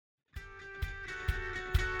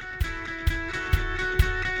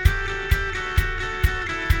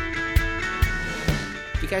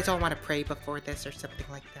guys all want to pray before this or something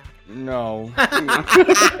like that? No.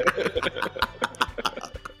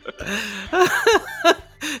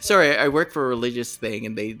 Sorry, I work for a religious thing,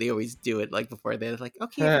 and they always do it like before. They're like,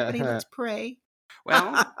 okay, everybody, let's pray.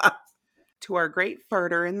 Well, to our great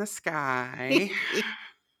furter in the sky.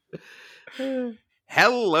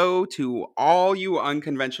 Hello to all you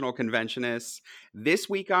unconventional conventionists. This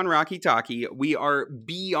week on Rocky Talkie, we are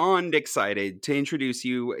beyond excited to introduce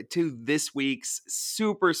you to this week's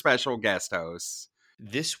super special guest hosts.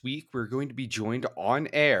 This week, we're going to be joined on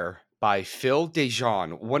air by Phil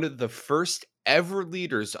Dejean, one of the first ever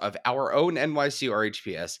leaders of our own NYC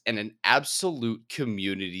RHPS and an absolute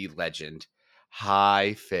community legend.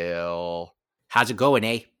 Hi, Phil. How's it going,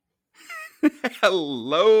 eh?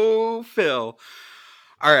 Hello, Phil.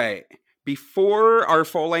 All right. Before our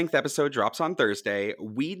full-length episode drops on Thursday,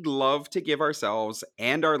 we'd love to give ourselves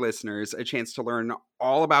and our listeners a chance to learn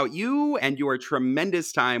all about you and your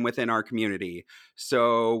tremendous time within our community.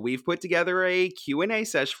 So we've put together a Q&A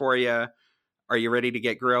sesh for you. Are you ready to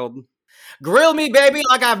get grilled? Grill me, baby,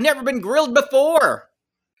 like I've never been grilled before.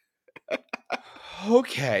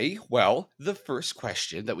 Okay, well, the first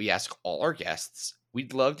question that we ask all our guests,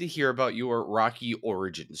 we'd love to hear about your Rocky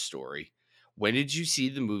origin story. When did you see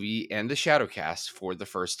the movie and the Shadowcast for the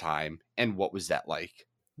first time, and what was that like?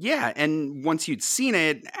 Yeah, and once you'd seen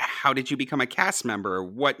it, how did you become a cast member?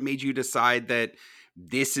 What made you decide that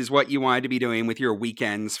this is what you wanted to be doing with your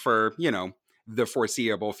weekends for, the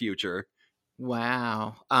foreseeable future?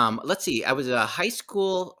 Wow. Let's see. I was a high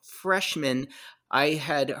school freshman. I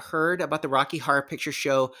had heard about the Rocky Horror Picture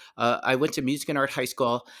Show. I went to Music and Art High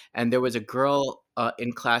School, and there was a girl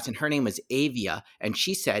in class, and her name was Avia, and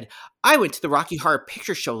she said, I went to the Rocky Horror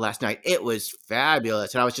Picture Show last night. It was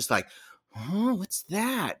fabulous. And I was just like, oh, what's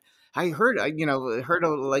that? I heard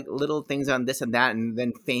of like little things on this and that, and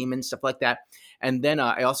then Fame and stuff like that. And then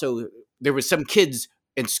there was some kids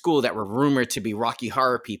in school that were rumored to be Rocky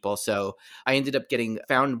Horror people. So I ended up getting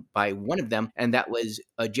found by one of them, and that was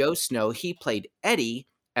Joe Snow. He played Eddie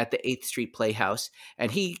at the 8th Street Playhouse, and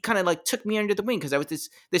he kind of like took me under the wing because I was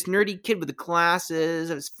this nerdy kid with the glasses.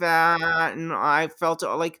 I was fat, and I felt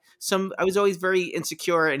like I was always very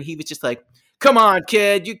insecure, and he was just like, come on,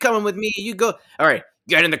 kid, you coming with me? You go. All right,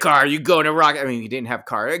 get in the car. You going to Rocky. I mean, he didn't have a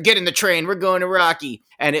car. Get in the train. We're going to Rocky.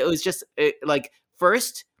 And it was just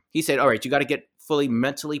first he said, all right, you got to get fully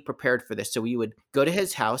mentally prepared for this. So we would go to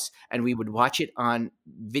his house and we would watch it on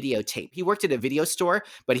videotape. He worked at a video store,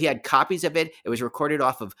 but he had copies of it. It was recorded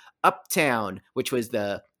off of Uptown, which was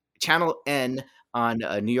the Channel N on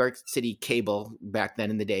New York City cable back then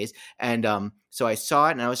in the days. And so I saw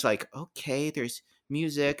it and I was like, okay, there's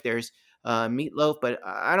music, there's Meatloaf, but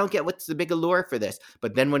I don't get what's the big allure for this.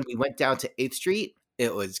 But then when we went down to 8th Street,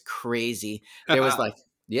 it was crazy. There was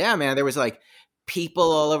there was like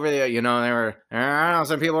people all over there, there were, I don't know,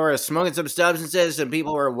 some people were smoking some substances, some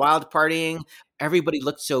people were wild partying. Everybody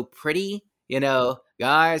looked so pretty,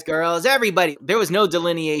 guys, girls, everybody. There was no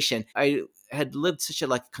delineation. I had lived such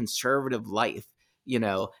a conservative life,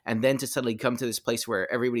 and then to suddenly come to this place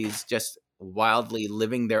where everybody's just wildly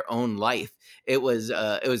living their own life. It was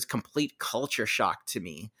complete culture shock to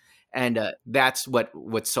me. And that's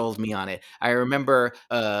what sold me on it. I remember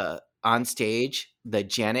on stage, the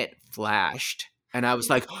Janet flashed. And I was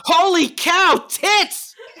like, holy cow,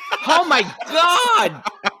 tits! Oh my God!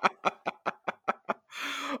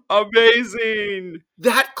 Amazing!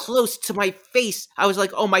 That close to my face. I was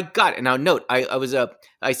like, oh my God. And now note, I was a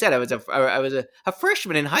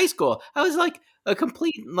freshman in high school. I was like a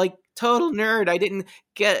complete, total nerd. I didn't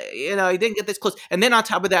get this close. And then on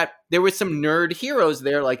top of that, there were some nerd heroes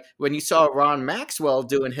there. Like when you saw Ron Maxwell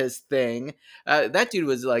doing his thing, that dude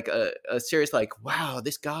was like a serious, wow,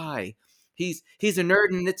 this guy. He's a nerd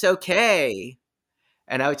and it's okay.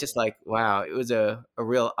 And I was just like, wow, it was a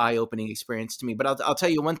real eye-opening experience to me. But I'll tell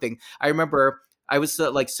you one thing. I remember I was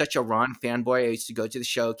such a Ron fanboy. I used to go to the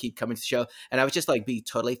show, keep coming to the show. And I was just be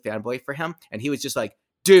totally fanboy for him. And he was just like,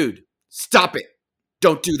 dude, stop it.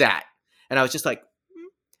 Don't do that. And I was just like,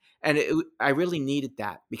 and I really needed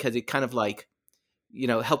that because it kind of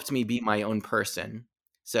helped me be my own person.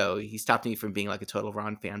 So he stopped me from being a total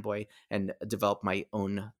Ron fanboy and developed my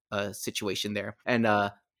own situation there. And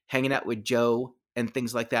hanging out with Joe and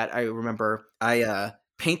things like that. I remember I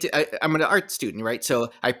painted, I'm an art student, right?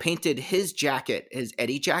 So I painted his jacket, his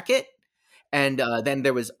Eddie jacket. And then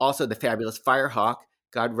there was also the fabulous Firehawk.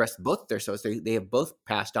 God rest both their souls. They have both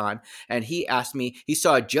passed on. And he asked me, he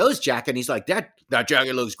saw Joe's jacket and he's like, that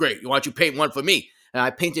jacket looks great. Why don't you paint one for me? And I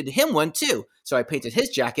painted him one too. So I painted his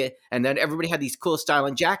jacket, and then everybody had these cool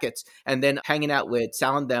styling jackets. And then hanging out with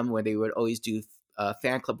Sal and them, where they would always do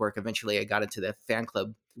fan club work. Eventually I got into the fan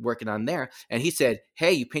club working on there. And he said,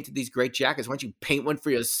 "Hey, you painted these great jackets. Why don't you paint one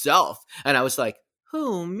for yourself?" And I was like,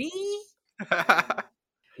 "Who, me?"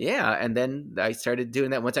 Yeah. And then I started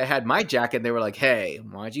doing that. Once I had my jacket, they were like, "Hey,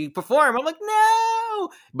 why don't you perform?" I'm like, "No."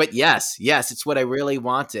 But yes, it's what I really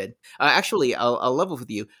wanted. Actually, I'll level with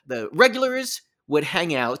you. The regulars would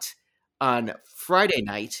hang out on Friday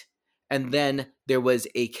night, and then there was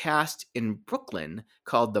a cast in Brooklyn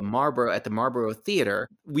called the Marlboro at the Marlboro Theater.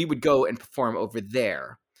 We would go and perform over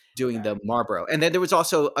there doing the Marlboro. And then there was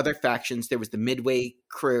also other factions. There was the Midway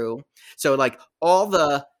crew. So like all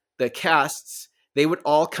the casts, they would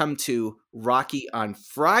all come to Rocky on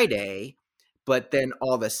Friday, but then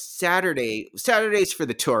all the Saturdays for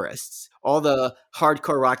the tourists. All the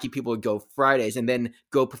hardcore Rocky people would go Fridays and then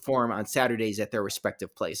go perform on Saturdays at their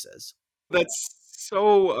respective places. That's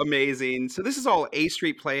so amazing. So this is all A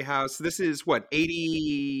Street Playhouse. This is what,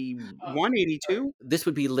 81, 82? This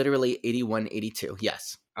would be literally 81, 82.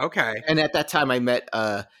 Yes. Okay. And at that time, I met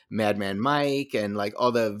Madman Mike and like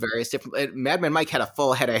all the various different. Madman Mike had a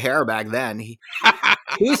full head of hair back then. He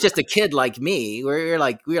was just a kid like me. We were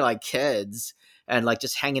like kids and like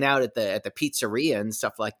just hanging out at the pizzeria and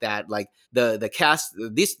stuff like that. Like the cast.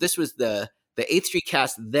 This was the 8th Street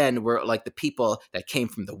cast. Then were like the people that came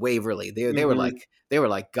from the Waverly. They were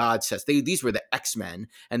like God says. These were the X-Men.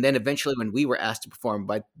 And then eventually, when we were asked to perform,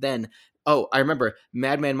 but then I remember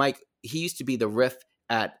Madman Mike. He used to be the riff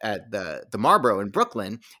at the Marlboro in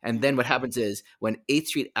Brooklyn. And then what happens is when 8th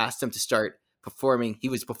Street asked him to start performing, he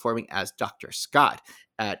was performing as Dr. Scott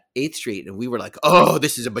at 8th Street. And we were like, "Oh,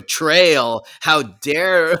 this is a betrayal. How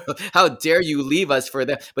dare you leave us for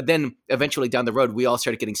that?" But then eventually down the road, we all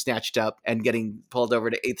started getting snatched up and getting pulled over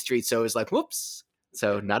to 8th Street. So it was like, whoops.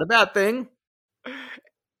 So not a bad thing.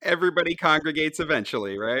 Everybody congregates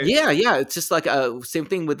eventually, right? Yeah. It's just like same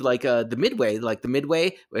thing with like the Midway. Like the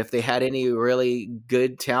Midway, if they had any really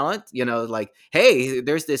good talent, like, hey,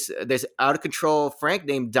 there's out of control Frank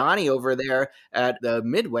named Donnie over there at the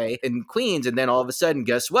Midway in Queens, and then all of a sudden,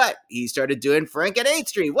 guess what? He started doing Frank at 8th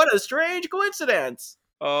Street. What a strange coincidence!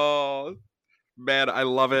 Oh man, I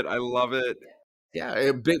love it. I love it.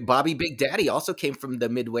 Yeah, Bobby Big Daddy also came from the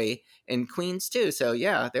Midway in Queens too. So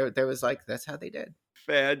yeah, there was like that's how they did.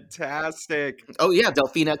 Fantastic. Oh yeah,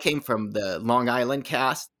 Delphina came from the Long Island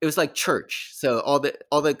cast. It was like church. So all the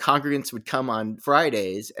congregants would come on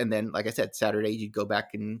Fridays, and then, like I said, Saturday you'd go back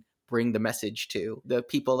and bring the message to the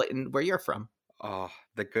people in where you're from. Oh,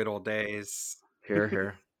 the good old days.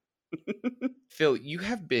 Here. Phil, you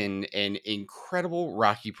have been an incredible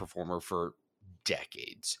Rocky performer for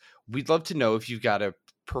decades. We'd love to know if you've got a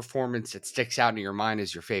performance that sticks out in your mind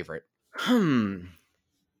as your favorite.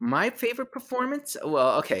 My favorite performance?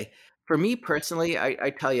 Well, okay. For me personally,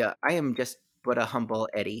 I tell you, I am just but a humble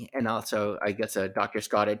Eddie, and also I guess a Dr.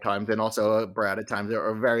 Scott at times, and also a Brad at times,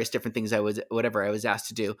 or various different things I was asked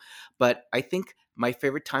to do. But I think my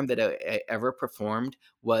favorite time that I ever performed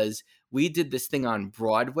was we did this thing on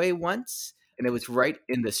Broadway once. And it was right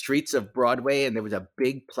in the streets of Broadway, and there was a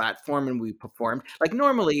big platform, and we performed. Like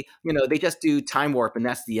normally, they just do Time Warp, and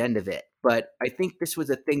that's the end of it. But I think this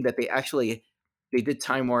was a thing that they did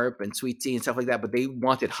Time Warp and Sweet Tea and stuff like that, but they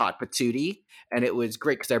wanted Hot Patootie, and it was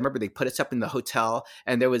great because I remember they put us up in the hotel,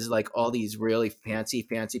 and there was like all these really fancy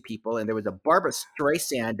people, and there was a Barbra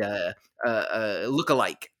Streisand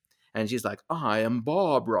lookalike, and she's like, "I am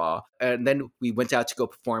Barbara," and then we went out to go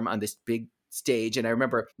perform on this big stage, and I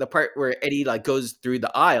remember the part where Eddie like goes through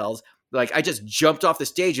the aisles. Like I just jumped off the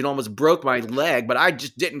stage and almost broke my leg, but I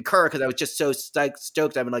just didn't cur because I was just so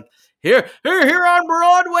stoked. I'm like, here on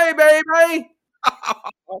Broadway, baby.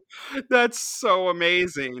 That's so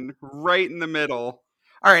amazing. Right in the middle.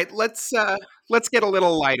 All right, let's get a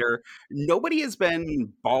little lighter. Nobody has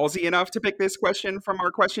been ballsy enough to pick this question from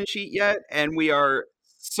our question sheet yet, and we are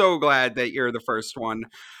so glad that you're the first one.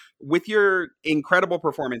 With your incredible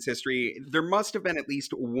performance history, there must have been at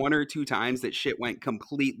least one or two times that shit went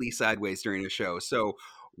completely sideways during a show. So,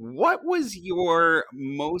 what was your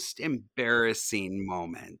most embarrassing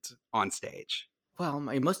moment on stage? Well,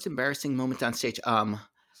 my most embarrassing moment on stage.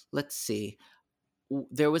 Let's see.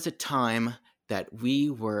 There was a time that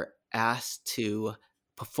we were asked to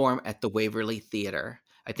perform at the Waverly Theater.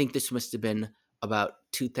 I think this must have been about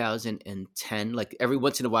 2010. Like every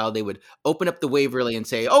once in a while, they would open up the Waverly and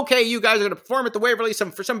say, "Okay, you guys are going to perform at the Waverly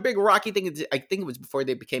for some big Rocky thing." I think it was before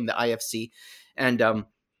they became the IFC, and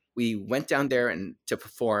we went down there and to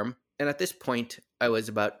perform. And at this point, I was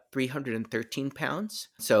about 313 pounds.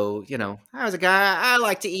 So, I was a guy, I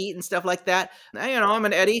like to eat and stuff like that. I'm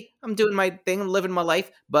an Eddie. I'm doing my thing, living my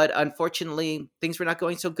life. But unfortunately, things were not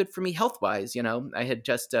going so good for me health-wise. I had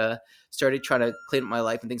just started trying to clean up my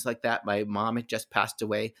life and things like that. My mom had just passed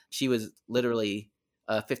away. She was literally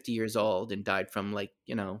 50 years old and died from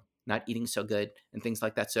not eating so good and things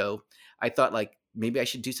like that. So I thought maybe I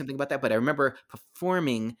should do something about that. But I remember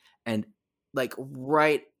performing and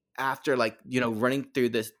right after running through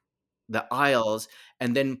the aisles,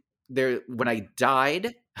 and then when I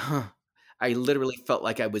died, I literally felt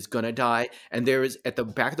like I was gonna die. And there was at the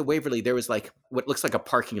back of the Waverly, there was what looks like a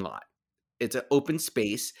parking lot. It's an open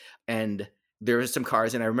space, and there was some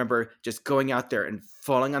cars, and I remember just going out there and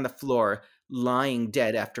falling on the floor, lying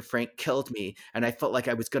dead after Frank killed me, and I felt like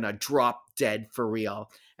I was gonna drop dead for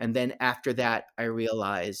real. And then after that, I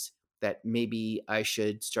realized that maybe I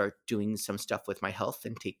should start doing some stuff with my health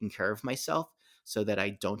and taking care of myself so that I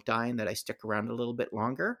don't die and that I stick around a little bit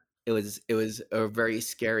longer. It was a very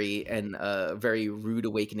scary and a very rude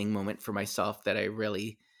awakening moment for myself that I'm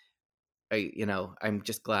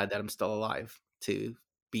just glad that I'm still alive to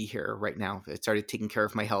be here right now. I started taking care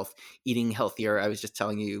of my health, eating healthier. I was just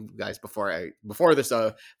telling you guys before this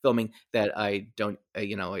filming that I don't,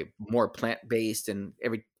 I'm more plant based, and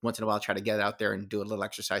every once in a while try to get out there and do a little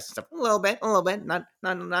exercise and stuff. A little bit, not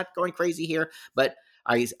going crazy here, but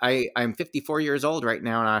I'm 54 years old right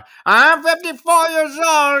now, and I'm 54 years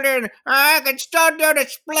old, and I can still do the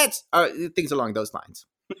splits. Things along those lines.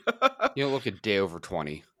 You don't look a day over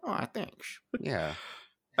 20. Oh, thanks. Yeah.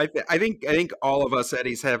 I think all of us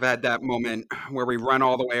Eddies have had that moment where we run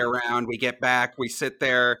all the way around, we get back, we sit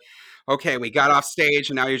there. Okay, we got off stage,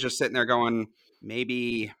 and now you're just sitting there going,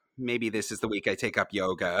 maybe this is the week I take up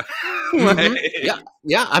yoga. Mm-hmm.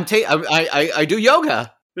 Yeah. I do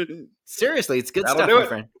yoga. Seriously, it's good stuff, my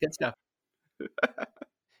friend. Good stuff.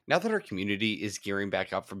 Now that our community is gearing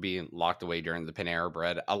back up from being locked away during the Panera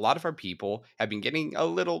Bread, a lot of our people have been getting a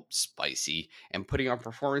little spicy and putting on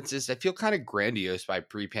performances that feel kind of grandiose by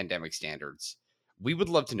pre-pandemic standards. We would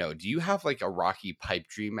love to know, do you have a Rocky pipe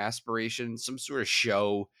dream aspiration, some sort of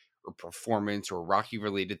show or performance or Rocky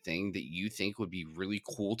related thing that you think would be really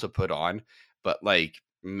cool to put on, but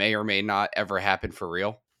may or may not ever happen for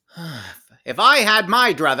real? If I had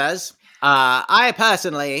my druthers, I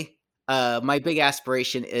personally, my big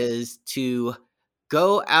aspiration is to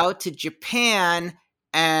go out to Japan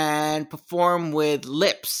and perform with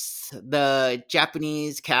Lips, the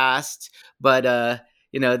Japanese cast. But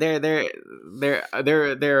their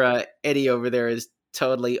Eddie over there is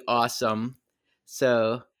totally awesome.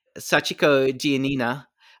 So Sachiko Giannina.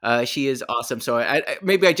 She is awesome. So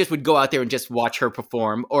maybe I just would go out there and just watch her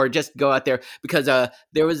perform, or just go out there because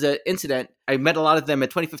there was an incident. I met a lot of them at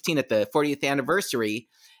 2015 at the 40th anniversary,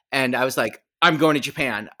 and I was like, I'm going to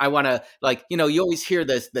Japan. I want to you always hear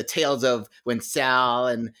the tales of when Sal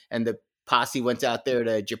and the posse went out there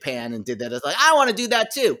to Japan and did that. I was like, I want to do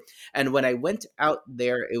that too. And when I went out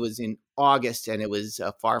there, it was in August, and it was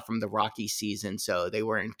far from the Rocky season, so they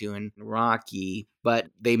weren't doing Rocky, but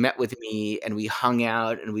they met with me and we hung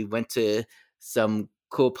out and we went to some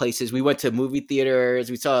cool places. We went to movie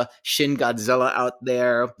theaters. We saw Shin Godzilla out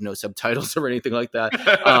there, no subtitles or anything like that.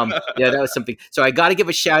 Yeah, that was something. So I got to give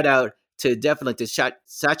a shout out to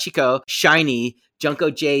Sachiko, Shiny,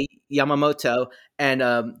 Junko J Yamamoto, and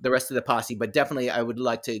the rest of the posse. But definitely I would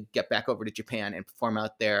like to get back over to Japan and perform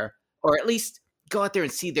out there, or at least go out there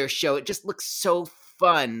and see their show. It just looks so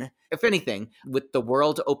fun. If anything, with the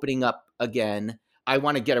world opening up again, I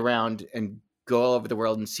want to get around and go all over the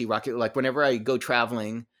world and see Rocky. Whenever I go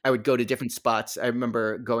traveling, I would go to different spots. I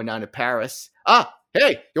remember going down to Paris.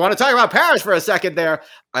 Hey, you want to talk about Paris for a second there?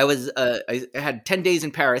 I had 10 days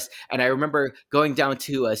in Paris, and I remember going down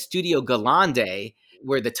to Studio Galande,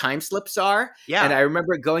 where the time slips are. Yeah. And I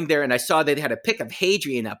remember going there, and I saw they had a pic of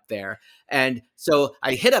Hadrian up there. And so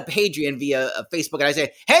I hit up Hadrian via Facebook, and I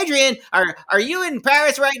said, Hadrian, are you in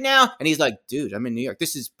Paris right now? And he's like, dude, I'm in New York.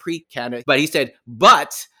 This is pre-Canada. But he said,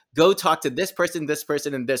 but go talk to this person,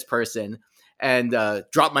 and this person, and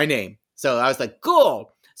drop my name. So I was like,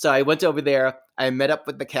 cool. So I went over there. I met up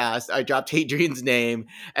with the cast. I dropped Hadrian's name,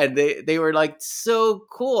 and they were so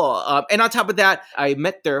cool. And on top of that, I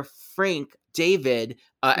met their Frank David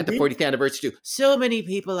at the 40th anniversary too. So many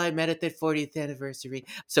people I met at the 40th anniversary.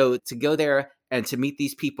 So to go there and to meet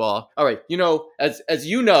these people. All right, as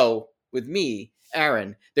you know, with me,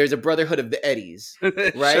 Aaron, there's a brotherhood of the Eddies,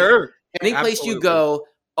 right? Sure. Any place you go,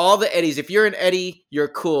 all the Eddies. If you're an Eddie, you're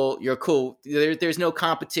cool. You're cool. There's no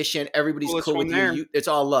competition. Everybody's cool with you. It's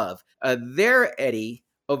all love. Their Eddie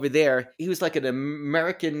over there, he was like an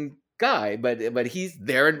American guy, but he's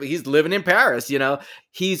there and he's living in Paris.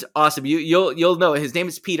 He's awesome. You'll know his name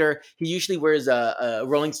is Peter. He usually wears a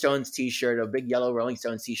Rolling Stones t-shirt, a big yellow Rolling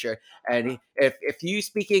Stones t-shirt. And if you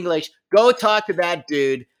speak English, go talk to that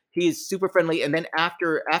dude. He's super friendly. And then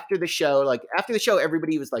after the show,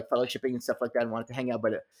 everybody was like fellowshipping and stuff like that and wanted to hang out.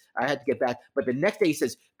 But I had to get back. But the next day he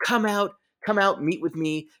says, come out, meet with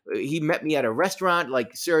me. He met me at a restaurant.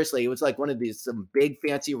 Like, seriously, it was like one of these, some big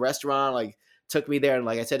fancy restaurant, like, took me there. And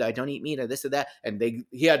like I said, I don't eat meat or this or that. And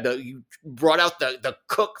he brought out the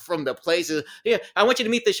cook from the place. Yeah, I want you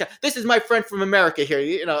to meet this chef. This is my friend from America here.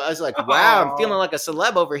 I was like, wow, I'm feeling like a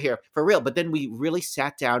celeb over here for real. But then we really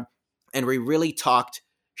sat down and we really talked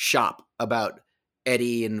shop about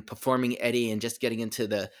Eddie and performing Eddie and just getting into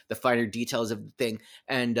the finer details of the thing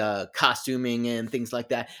and costuming and things like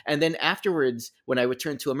that. And then afterwards, when I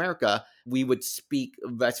returned to America, we would speak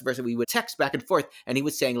vice versa. We would text back and forth, and he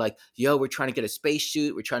was saying like, "Yo, we're trying to get a space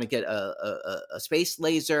suit. We're trying to get a space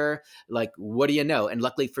laser. Like, what do you know?" And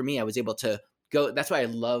luckily for me, I was able to go. That's why I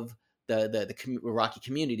love the Rocky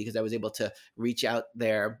community, because I was able to reach out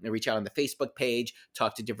there and reach out on the Facebook page,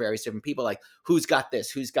 talk to various different people, like who's got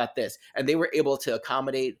this, and they were able to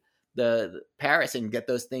accommodate the Paris and get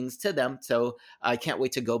those things to them. So I can't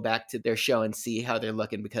wait to go back to their show and see how they're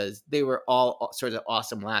looking, because they were all sort of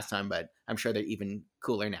awesome last time, but I'm sure they're even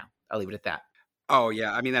cooler now. I'll leave it at that. Oh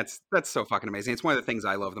yeah, I mean that's so fucking amazing. It's one of the things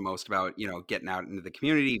I love the most about getting out into the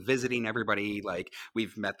community, visiting everybody. Like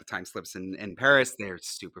we've met the time slips in Paris. They're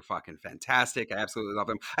super fucking fantastic. I absolutely love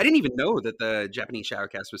them. I didn't even know that the Japanese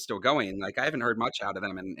Shadowcast was still going. Like I haven't heard much out of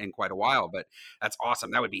them in quite a while, but that's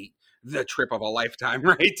awesome. That would be the trip of a lifetime,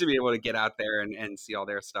 right? To be able to get out there and see all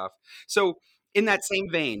their stuff. So in that same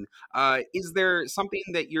vein, is there something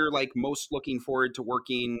that you're like most looking forward to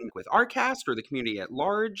working with our cast or the community at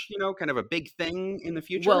large? Kind of a big thing in the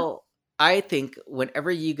future. Well, I think whenever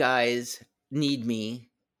you guys need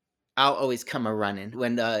me, I'll always come a running.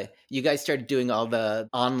 When you guys started doing all the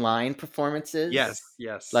online performances,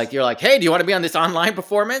 yes. like you're like, hey, do you want to be on this online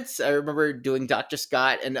performance? I remember doing Dr.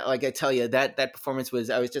 Scott, and like I tell you, that performance was,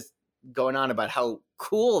 I was just going on about how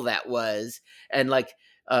cool that was, and like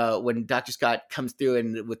when Dr. Scott comes through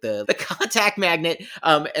and with the contact magnet,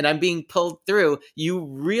 and I'm being pulled through, you're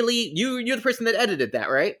the person that edited that,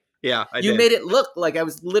 right? Yeah, you made it look like I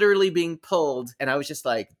was literally being pulled, and I was just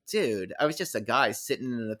like, dude, I was just a guy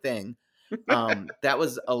sitting in a thing. That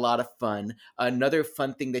was a lot of fun. Another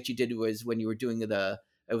fun thing that you did was when you were doing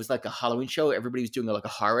it was like a Halloween show. Everybody was doing like a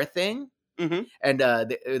horror thing. Mm-hmm. And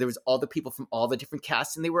there was all the people from all the different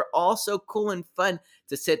casts, and they were all so cool and fun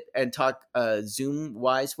to sit and talk Zoom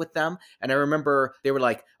wise with them. And I remember they were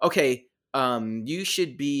like, okay, you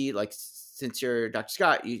should be like, since you're Dr.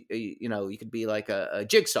 Scott, you could be like a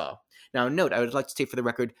Jigsaw. Now, note, I would like to state for the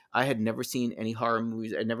record, I had never seen any horror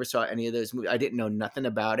movies. I never saw any of those movies. I didn't know nothing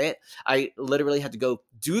about it. I literally had to go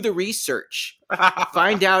do the research,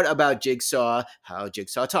 find out about Jigsaw, how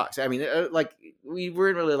Jigsaw talks. I mean, like, we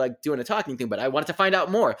weren't really like doing a talking thing, but I wanted to find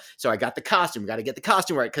out more. So I got the costume. Got to get the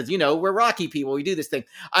costume right, because, we're Rocky people. We do this thing.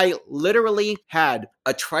 I literally had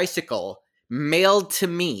a tricycle mailed to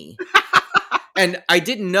me. And I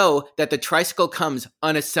didn't know that the tricycle comes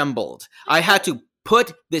unassembled. I had to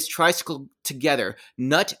put this tricycle together,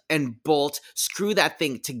 nut and bolt, screw that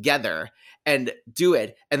thing together and do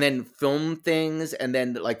it, and then film things, and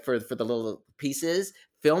then like for the little pieces,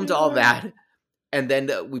 filmed all that, and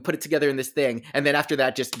then we put it together in this thing, and then after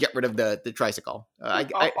that, just get rid of the tricycle.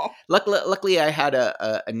 Luckily, I had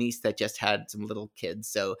a niece that just had some little kids,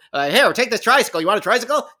 so here, take this tricycle. You want a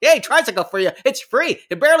tricycle? Yay, tricycle for you. It's free.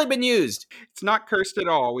 It's barely been used. It's not cursed at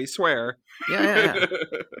all. We swear. Yeah.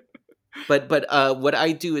 But what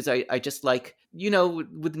I do is I just like,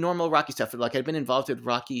 with normal Rocky stuff, like I've been involved with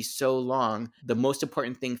Rocky so long, the most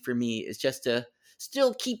important thing for me is just to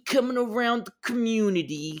still keep coming around the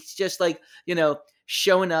community. It's just like,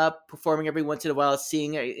 showing up, performing every once in a while,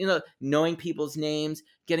 seeing, knowing people's names,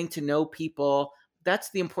 getting to know people.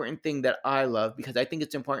 That's the important thing that I love, because I think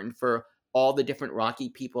it's important for all the different Rocky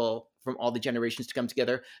people from all the generations to come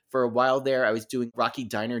together. For a while there, I was doing Rocky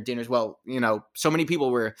Diner dinners. Well, so many people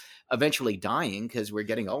were eventually dying because we're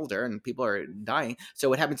getting older and people are dying. So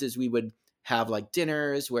what happens is we would have like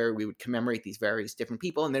dinners where we would commemorate these various different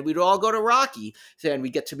people, and then we'd all go to Rocky. So, and we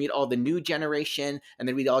get to meet all the new generation, and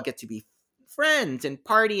then we'd all get to be friends and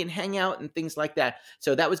party and hang out and things like that.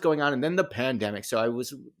 So that was going on. And then the pandemic. So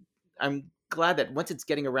I'm glad that once it's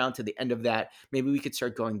getting around to the end of that, maybe we could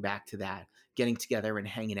start going back to that, getting together and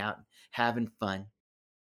hanging out, having fun.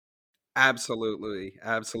 Absolutely,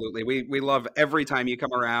 absolutely. We love every time you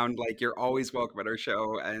come around. Like, you're always welcome at our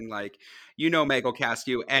show, and like, Meg will cast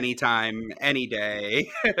you anytime, any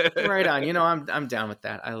day. Right on. I'm down with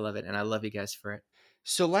that. I love it, and I love you guys for it.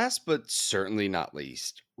 So, last but certainly not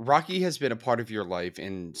least, Rocky has been a part of your life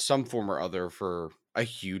in some form or other for a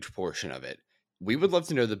huge portion of it. We would love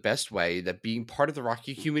to know the best way that being part of the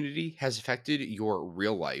Rocky community has affected your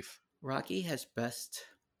real life. Rocky has best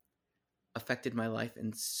affected my life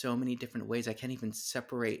in so many different ways. I can't even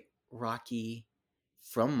separate Rocky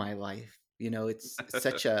from my life. It's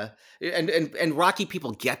such a and Rocky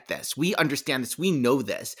people get this. We understand this. We know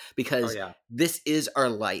this Oh because yeah. this is our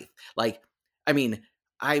life. Like, I mean,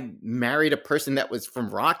 I married a person that was from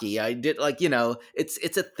Rocky. I did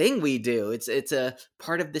it's a thing we do. It's a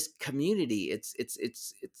part of this community. It's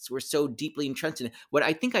we're so deeply entrenched in it. What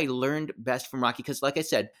I think I learned best from Rocky, because like I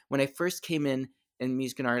said, when I first came in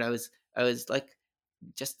music and art, I was like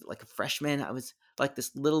just like a freshman. I was like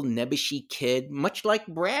this little nebbishy kid, much like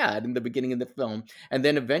Brad in the beginning of the film. And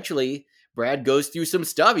then eventually Brad goes through some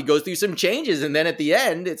stuff. He goes through some changes. And then at the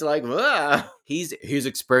end, it's like, he's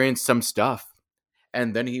experienced some stuff.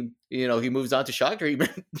 And then he moves on to Shock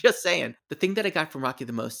Treatment. Just saying. The thing that I got from Rocky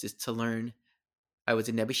the most is to learn I was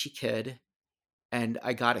a nebbishy kid and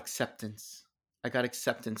I got acceptance. I got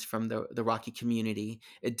acceptance from the Rocky community.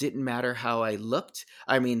 It didn't matter how I looked.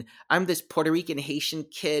 I mean, I'm this Puerto Rican Haitian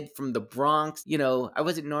kid from the Bronx. I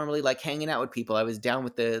wasn't normally like hanging out with people. I was down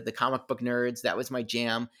with the comic book nerds. That was my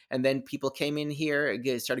jam. And then people came in here,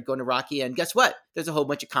 started going to Rocky, and guess what? There's a whole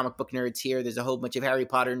bunch of comic book nerds here. There's a whole bunch of Harry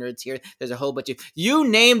Potter nerds here. There's a whole bunch of, you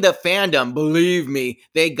name the fandom, believe me,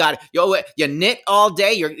 they got it. Yo, you knit all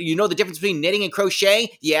day. You know the difference between knitting and crocheting?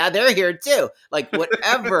 Yeah, they're here too. Like,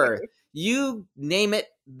 whatever. You name it,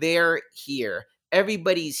 they're here.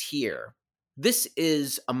 Everybody's here. This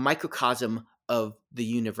is a microcosm of the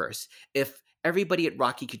universe. If everybody at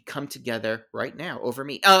Rocky could come together right now over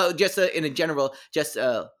me, just in a general, just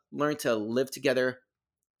learn to live together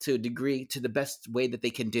to a degree, to the best way that they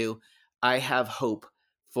can do, I have hope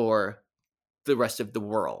for the rest of the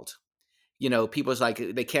world. People's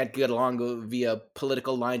like they can't get along via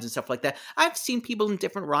political lines and stuff like that. I've seen people in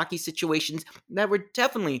different Rocky situations that were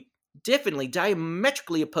definitely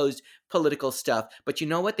diametrically opposed political stuff, but you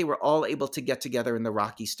know what? They were all able to get together in the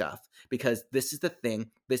Rocky stuff because this is the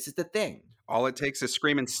thing. All it takes is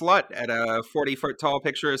screaming slut at a 40-foot tall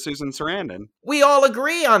picture of Susan Sarandon. We all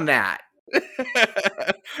agree on that.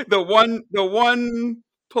 The one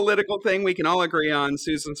political thing we can all agree on: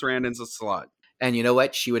 Susan Sarandon's a slut. And you know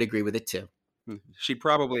what? She would agree with it too. She'd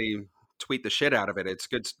probably tweet the shit out of it. It's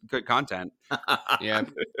good content. Yeah,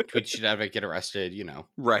 tweet shit out of it, get arrested,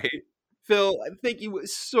 Right. Phil, thank you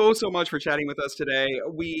so much for chatting with us today.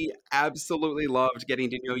 We absolutely loved getting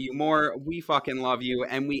to know you more. We fucking love you,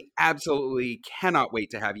 and we absolutely cannot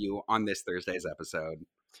wait to have you on this Thursday's episode.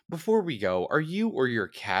 Before we go, are you or your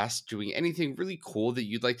cast doing anything really cool that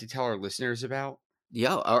you'd like to tell our listeners about?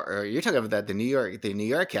 Or you're talking about the New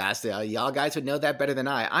York cast. Y'all guys would know that better than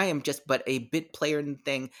I. I am just but a bit player in the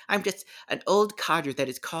thing. I'm just an old codger that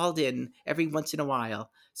is called in every once in a while.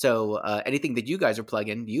 So anything that you guys are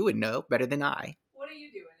plugging, you would know better than I. What are you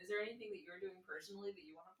doing? Is there anything that you're doing personally that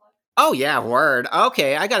you want to plug? Oh yeah, word.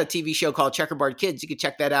 Okay, I got a TV show called Checkerboard Kids. You can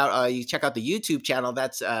check that out. You check out the YouTube channel.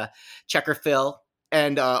 That's Checker Phil,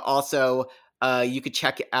 and also. You could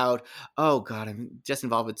check out, oh God, I'm just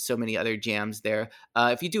involved with so many other jams there.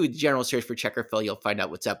 If you do a general search for Checker Phil, you'll find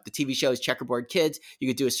out what's up. The TV show is Checkerboard Kids. You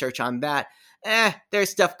could do a search on that.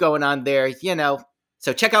 There's stuff going on there,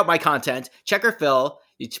 So check out my content, Checker Phil.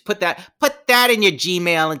 You put that in your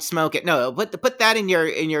Gmail and smoke it. No, put that in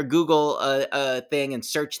your Google thing and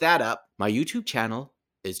search that up. My YouTube channel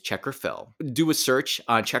is Checker Phil. Do a search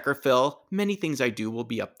on Checker Phil. Many things I do will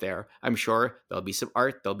be up there. I'm sure there'll be some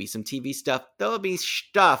art, there'll be some TV stuff, there'll be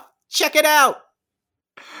stuff. Check it out!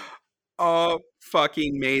 Oh,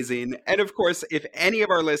 fucking amazing. And of course, if any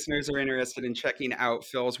of our listeners are interested in checking out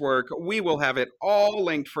Phil's work, we will have it all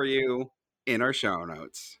linked for you in our show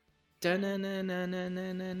notes. There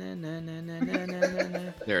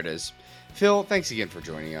it is. Phil, thanks again for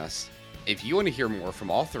joining us. If you want to hear more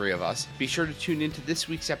from all three of us, be sure to tune into this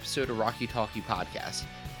week's episode of Rocky Talkie Podcast,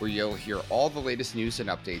 where you'll hear all the latest news and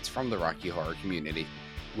updates from the Rocky Horror community.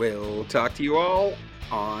 We'll talk to you all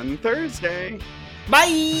on Thursday.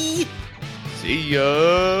 Bye! See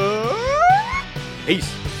ya!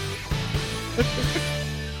 Peace.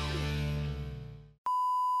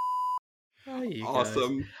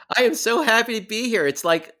 Awesome. Guys. I am so happy to be here. It's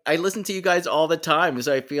like I listen to you guys all the time,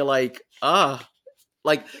 so I feel like,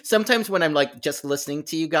 like sometimes when I'm like just listening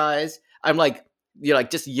to you guys, I'm like you're like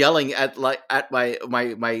just yelling at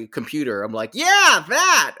my computer. I'm like, yeah,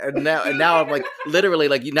 that, and now I'm like literally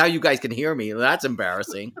like now you guys can hear me. That's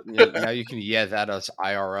embarrassing. Now you can that us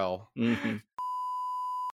IRL. Mm-hmm.